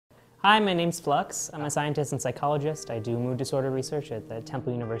Hi, my name's Flux. I'm a scientist and psychologist. I do mood disorder research at the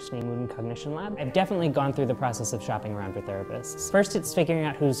Temple University Mood and Cognition Lab. I've definitely gone through the process of shopping around for therapists. First, it's figuring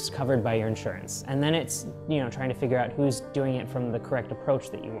out who's covered by your insurance, and then it's, trying to figure out who's doing it from the correct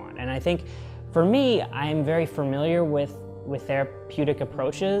approach that you want. And I think, for me, I'm very familiar with therapeutic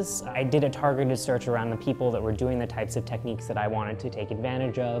approaches. I did a targeted search around the people that were doing the types of techniques that I wanted to take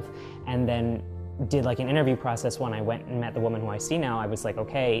advantage of, and then did like an interview process. When I went and met the woman who I see now, I was like,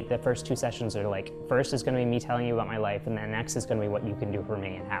 okay, the first two sessions are like, first is going to be me telling you about my life, and then next is going to be what you can do for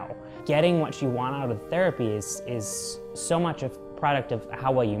me and how. Getting what you want out of therapy is so much a product of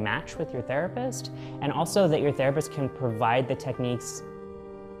how well you match with your therapist, and also that your therapist can provide the techniques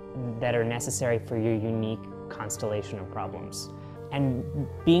that are necessary for your unique constellation of problems. And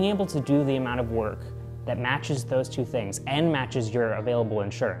being able to do the amount of work that matches those two things and matches your available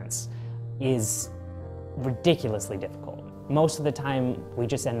insurance is ridiculously difficult. Most of the time, we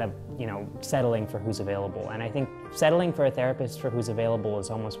just end up, settling for who's available. And I think settling for a therapist for who's available is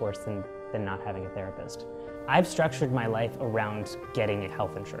almost worse than not having a therapist. I've structured my life around getting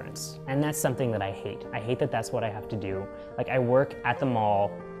health insurance, and that's something that I hate. I hate that that's what I have to do. Like, I work at the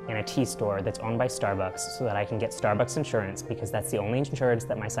mall in a tea store that's owned by Starbucks so that I can get Starbucks insurance, because that's the only insurance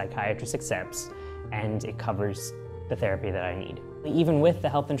that my psychiatrist accepts, and it covers the therapy that I need. Even with the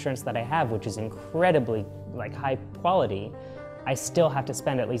health insurance that I have, which is incredibly high quality, I still have to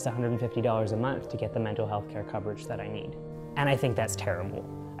spend at least $150 a month to get the mental health care coverage that I need. And I think that's terrible.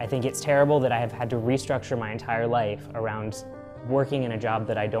 I think it's terrible that I have had to restructure my entire life around working in a job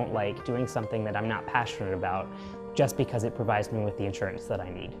that I don't like, doing something that I'm not passionate about, just because it provides me with the insurance that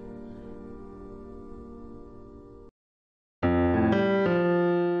I need.